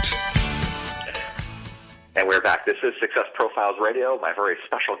 Wright. And we're back. This is Success Profiles Radio. My very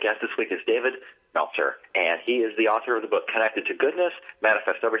special guest this week is David Meltzer, and he is the author of the book Connected to Goodness,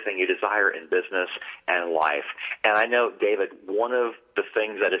 Manifest Everything You Desire in Business and Life. And I know, David, one of the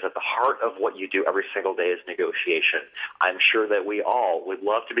things that is at the heart of what you do every single day is negotiation. I'm sure that we all would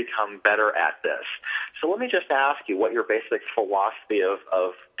love to become better at this. So let me just ask you what your basic philosophy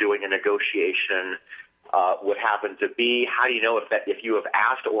of doing a negotiation would happen to be. How do you know if you have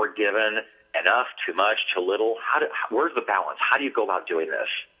asked or given enough, too much, too little? Where's the balance? How do you go about doing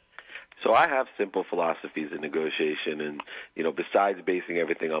this? So I have simple philosophies in negotiation, and, besides basing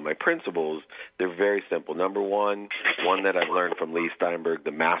everything on my principles, they're very simple. Number one that I've learned from Lee Steinberg,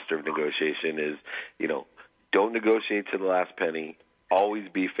 the master of negotiation, is, don't negotiate to the last penny, always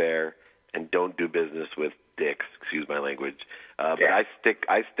be fair, and don't do business with dicks, excuse my language. But I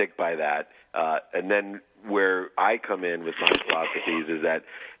stick by that. And then where I come in with my philosophies is that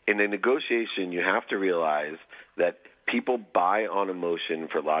in a negotiation, you have to realize that people buy on emotion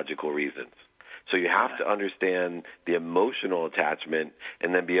for logical reasons. So you have to understand the emotional attachment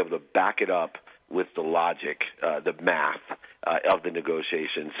and then be able to back it up with the logic, the math of the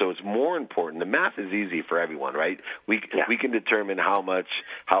negotiation. So it's more important. The math is easy for everyone, right? We can determine how much,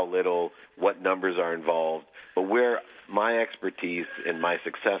 how little, what numbers are involved. But where my expertise and my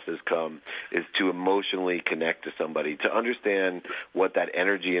success has come is to emotionally connect to somebody, to understand what that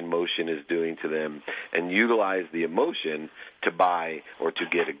energy and motion is doing to them, and utilize the emotion to buy or to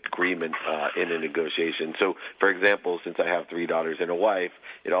get agreement in a negotiation. So, for example, since I have 3 daughters and a wife,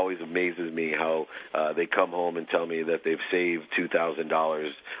 it always amazes me how they come home and tell me that they've saved $2,000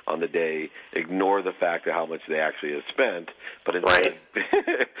 on the day, ignore the fact of how much they actually have spent, but instead,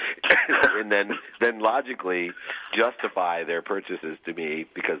 and then logically justify their purchases to me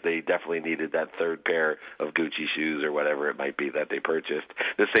because they definitely needed that third pair of Gucci shoes or whatever it might be that they purchased.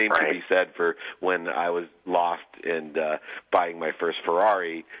 The same can be said for when I was lost and buying my first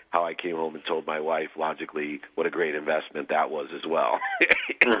Ferrari, how I came home and told my wife logically what a great investment that was as well.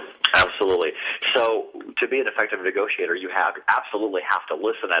 Absolutely. So to be an effective negotiator, you absolutely have to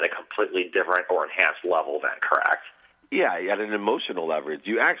listen at a completely different or enhanced level then, correct? Yeah, at an emotional leverage.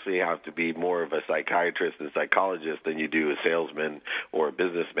 You actually have to be more of a psychiatrist and psychologist than you do a salesman or a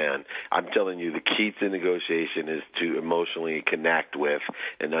businessman. I'm telling you, the key to negotiation is to emotionally connect with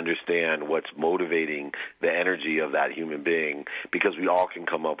and understand what's motivating the energy of that human being, because we all can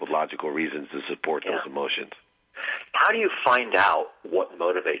come up with logical reasons to support those emotions. How do you find out what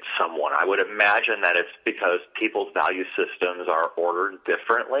motivates someone? I would imagine that it's because people's value systems are ordered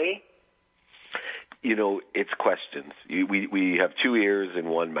differently. It's questions. We have 2 ears and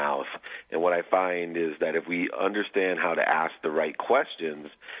 1 mouth, and what I find is that if we understand how to ask the right questions,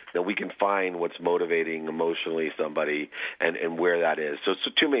 then we can find what's motivating emotionally somebody and where that is. So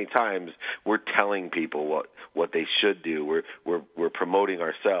too many times we're telling people what they should do. We're promoting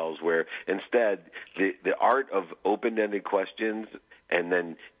ourselves, where instead the art of open-ended questions and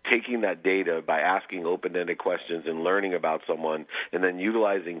then taking that data by asking open-ended questions and learning about someone, and then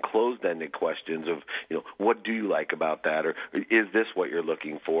utilizing closed-ended questions of, what do you like about that, or is this what you're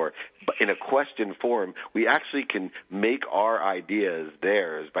looking for? But in a question form, we actually can make our ideas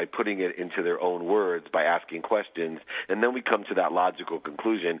theirs by putting it into their own words, by asking questions, and then we come to that logical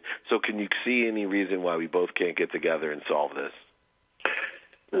conclusion. So can you see any reason why we both can't get together and solve this?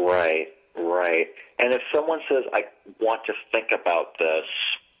 Right. And if someone says, I want to think about this,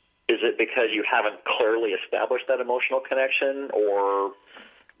 Is it because you haven't clearly established that emotional connection, or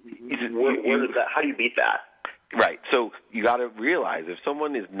how do you beat that? Right. So you got to realize if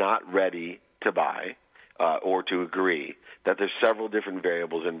someone is not ready to buy or to agree, that there's several different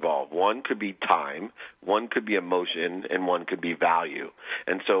variables involved. One could be time, one could be emotion, and one could be value.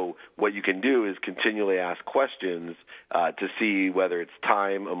 And so what you can do is continually ask questions to see whether it's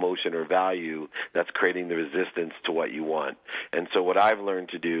time, emotion, or value that's creating the resistance to what you want. And so what I've learned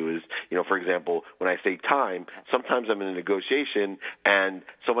to do is, for example, when I say time, sometimes I'm in a negotiation and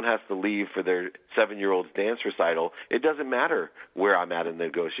someone has to leave for their 7-year-old's dance recital. It doesn't matter where I'm at in the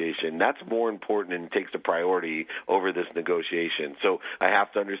negotiation. That's more important and takes a priority over this negotiation. So I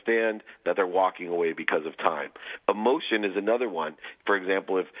have to understand that they're walking away because of time. Emotion is another one. For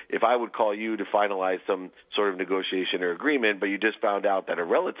example, if I would call you to finalize some sort of negotiation or agreement, but you just found out that a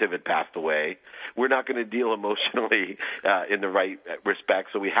relative had passed away, we're not going to deal emotionally in the right respect,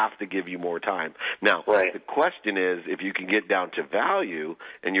 so we have to give you more time. Now, The question is, if you can get down to value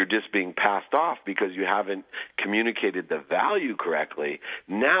and you're just being passed off because you haven't communicated the value correctly,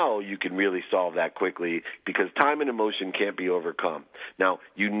 now you can really solve that quickly because time and emotion can't be overcome. Now,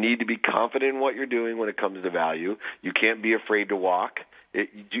 you need to be confident in what you're doing when it comes to value. You can't be afraid to walk.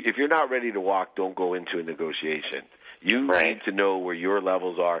 If you're not ready to walk, don't go into a negotiation. You need to know where your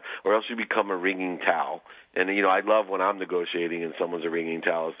levels are, or else you become a ringing towel. And, I love when I'm negotiating and someone's a ringing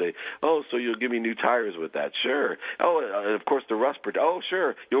towel and say, oh, so you'll give me new tires with that? Sure. Oh, of course, the rust oh,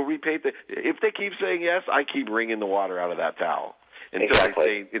 sure. You'll repaint If they keep saying yes, I keep wringing the water out of that towel.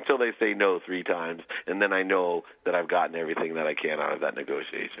 Until they say no 3 times, and then I know that I've gotten everything that I can out of that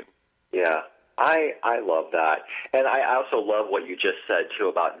negotiation. Yeah, I love that. And I also love what you just said, too,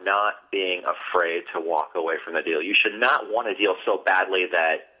 about not being afraid to walk away from the deal. You should not want a deal so badly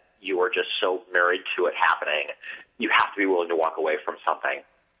that you are just so married to it happening. You have to be willing to walk away from something.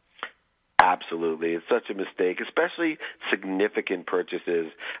 Absolutely. It's such a mistake, especially significant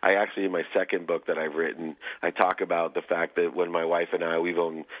purchases. I actually, in my second book that I've written, I talk about the fact that when my wife and I, we've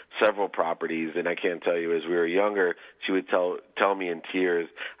owned several properties, and I can't tell you, as we were younger, she would tell me in tears,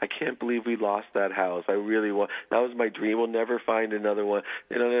 I can't believe we lost that house. I really want, that was my dream. We'll never find another one.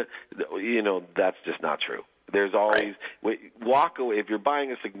 That's just not true. There's always, walk away. If you're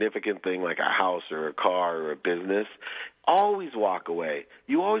buying a significant thing like a house or a car or a business, always walk away.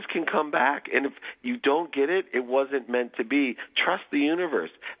 You always can come back. And if you don't get it, it wasn't meant to be. Trust the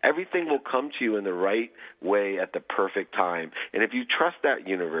universe. Everything will come to you in the right way at the perfect time. And if you trust that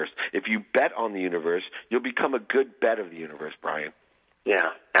universe, if you bet on the universe, you'll become a good bet of the universe, Brian.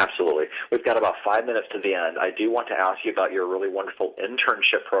 Yeah, absolutely. We've got about 5 minutes to the end. I do want to ask you about your really wonderful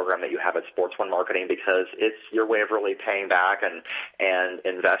internship program that you have at Sports One Marketing, because it's your way of really paying back and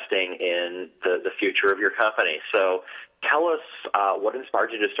investing in the future of your company. So tell us what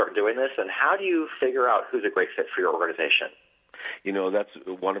inspired you to start doing this, and how do you figure out who's a great fit for your organization? That's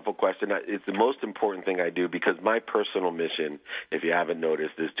a wonderful question. It's the most important thing I do, because my personal mission, if you haven't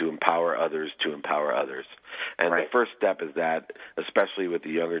noticed, is to empower others to empower others. And the first step is that, especially with the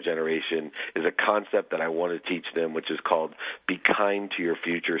younger generation, is a concept that I want to teach them, which is called be kind to your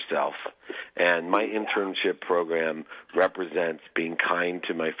future self. And my internship program represents being kind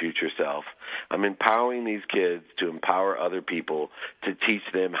to my future self. I'm empowering these kids to empower other people, to teach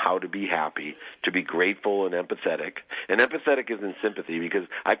them how to be happy, to be grateful and empathetic. And empathetic isn't sympathy, because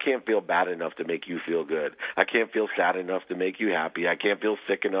I can't feel bad enough to make you feel good. I can't feel sad enough to make you happy. I can't feel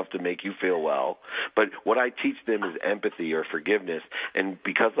sick enough to make you feel well. But what I teach them is empathy or forgiveness. And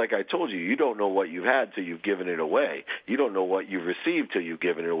because, like I told you, you don't know what you've had till you've given it away. You don't know what you've received till you've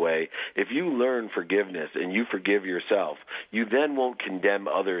given it away. If you learn forgiveness and you forgive yourself, you then won't condemn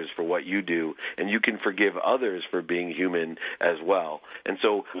others for what you do, and you can forgive others for being human as well. And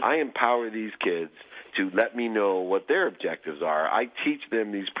so I empower these kids to let me know what their objectives are. I teach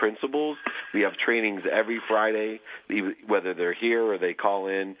them these principles. We have trainings every Friday, whether they're here or they call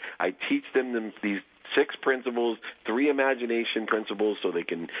in. I teach them these 6 principles, 3 imagination principles, so they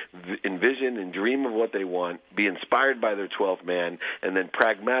can envision and dream of what they want, be inspired by their 12th man, and then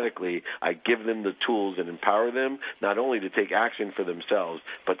pragmatically I give them the tools and empower them not only to take action for themselves,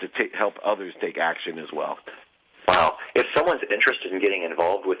 but to help others take action as well. Wow. If someone's interested in getting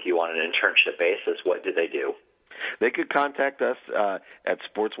involved with you on an internship basis, what do they do? They could contact us at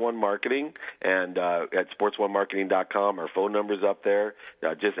Sports One Marketing and at sportsonemarketing.com. Our phone number's up there.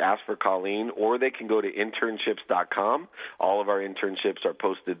 Just ask for Colleen, or they can go to internships.com. All of our internships are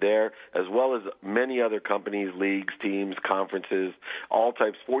posted there, as well as many other companies, leagues, teams, conferences, all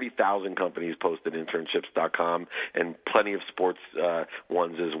types, 40,000 companies posted internships.com, and plenty of sports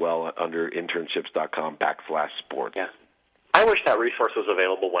ones as well under internships.com/sports. Yeah. I I wish that resource was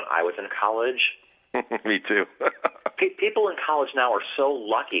available when I was in college. Me too. People in college now are so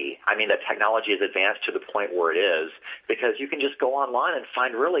lucky, that technology is advanced to the point where it is, because you can just go online and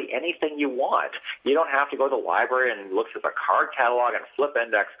find really anything you want. You don't have to go to the library and look at the card catalog and flip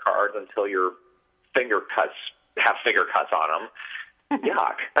index cards until your have finger cuts on them.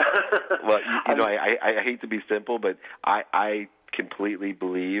 Yuck. Well, I hate to be simple, but I completely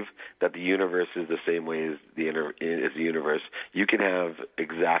believe that the universe is the same way as the universe. You can have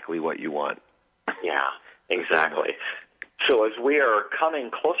exactly what you want. Yeah, exactly. So as we are coming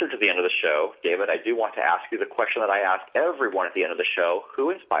closer to the end of the show, David, I do want to ask you the question that I ask everyone at the end of the show: who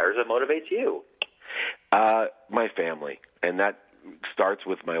inspires and motivates you? My family, and that starts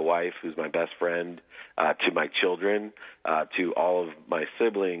with my wife, who's my best friend, to my children, to all of my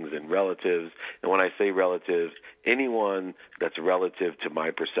siblings and relatives. And when I say relatives, anyone that's relative to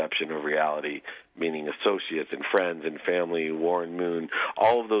my perception of reality, meaning associates and friends and family, Warren Moon,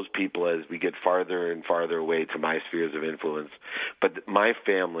 all of those people as we get farther and farther away to my spheres of influence. But my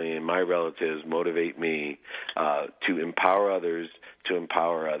family and my relatives motivate me to empower others,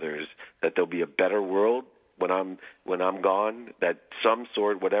 that there'll be a better world when I'm gone, that some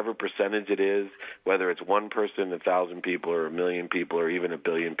sort, whatever percentage it is, whether it's one person, 1,000 people, or 1 million people, or even 1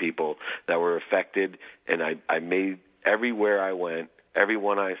 billion people that were affected, and I made everywhere I went,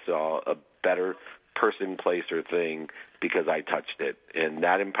 everyone I saw, a better person, place, or thing because I touched it. And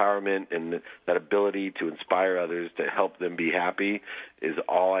that empowerment and that ability to inspire others, to help them be happy, is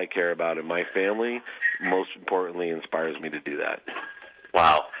all I care about. And my family, most importantly, inspires me to do that.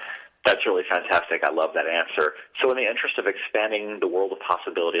 Wow. That's really fantastic. I love that answer. So in the interest of expanding the world of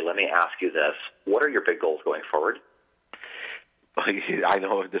possibility, let me ask you this. What are your big goals going forward? I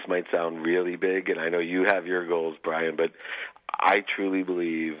know this might sound really big, and I know you have your goals, Brian, but I truly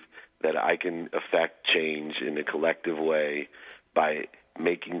believe that I can affect change in a collective way by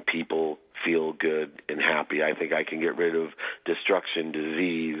making people feel good and happy. I think I can get rid of destruction,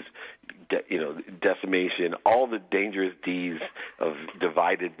 disease, decimation, all the dangerous D's of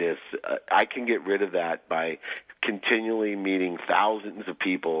dividedness. I can get rid of that by continually meeting thousands of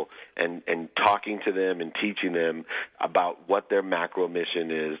people and talking to them and teaching them about what their macro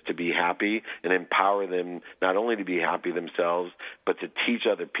mission is, to be happy, and empower them not only to be happy themselves, but to teach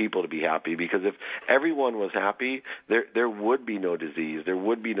other people to be happy. Because if everyone was happy, there would be no disease, there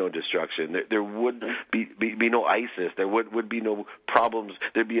would be no destruction, there would be no ISIS, there would be no problems.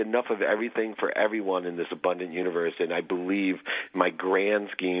 There'd be enough of everything for everyone in this abundant universe. And I believe my grand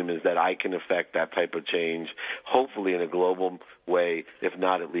scheme is that I can affect that type of change, hopefully in a global way, if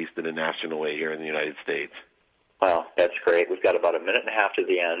not at least in a national way here in the United States. Well, that's great. We've got about a minute and a half to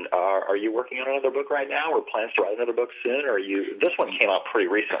the end. Are you working on another book right now, or plans to write another book soon? This one came out pretty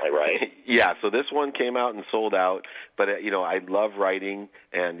recently, right? Yeah, so this one came out and sold out. But, I love writing,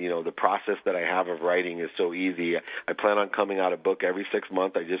 and, the process that I have of writing is so easy. I plan on coming out a book every 6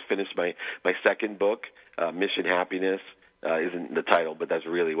 months. I just finished my second book, Mission Happiness. Isn't the title, but that's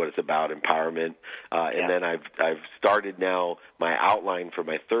really what it's about, empowerment. And then I've started now my outline for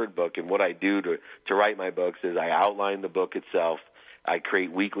my third book. And what I do to write my books is I outline the book itself. I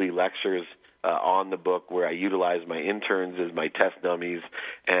create weekly lectures on the book where I utilize my interns as my test dummies,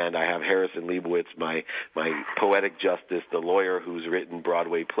 and I have Harrison Leibowitz, my poetic justice, the lawyer who's written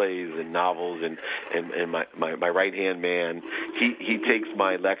Broadway plays and novels, and my right-hand man. He takes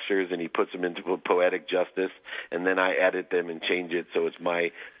my lectures and he puts them into poetic justice, and then I edit them and change it so it's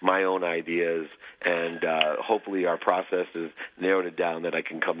my own ideas, and hopefully our process has narrowed it down that I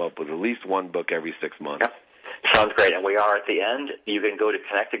can come up with at least one book every 6 months. Yep. Sounds great. And we are at the end. You can go to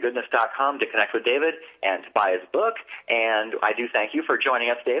connecttogoodness.com to connect with David and to buy his book. And I do thank you for joining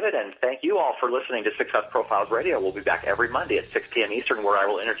us, David, and thank you all for listening to Success Profiles Radio. We'll be back every Monday at 6 p.m. Eastern, where I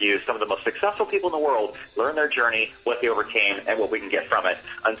will interview some of the most successful people in the world, learn their journey, what they overcame, and what we can get from it.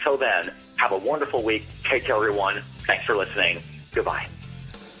 Until then, have a wonderful week. Take care, everyone. Thanks for listening. Goodbye.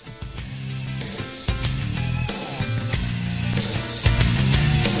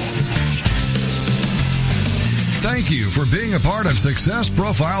 Thank you for being a part of Success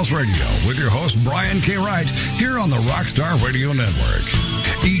Profiles Radio with your host, Brian K. Wright, here on the Rockstar Radio Network.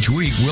 Each week, we'll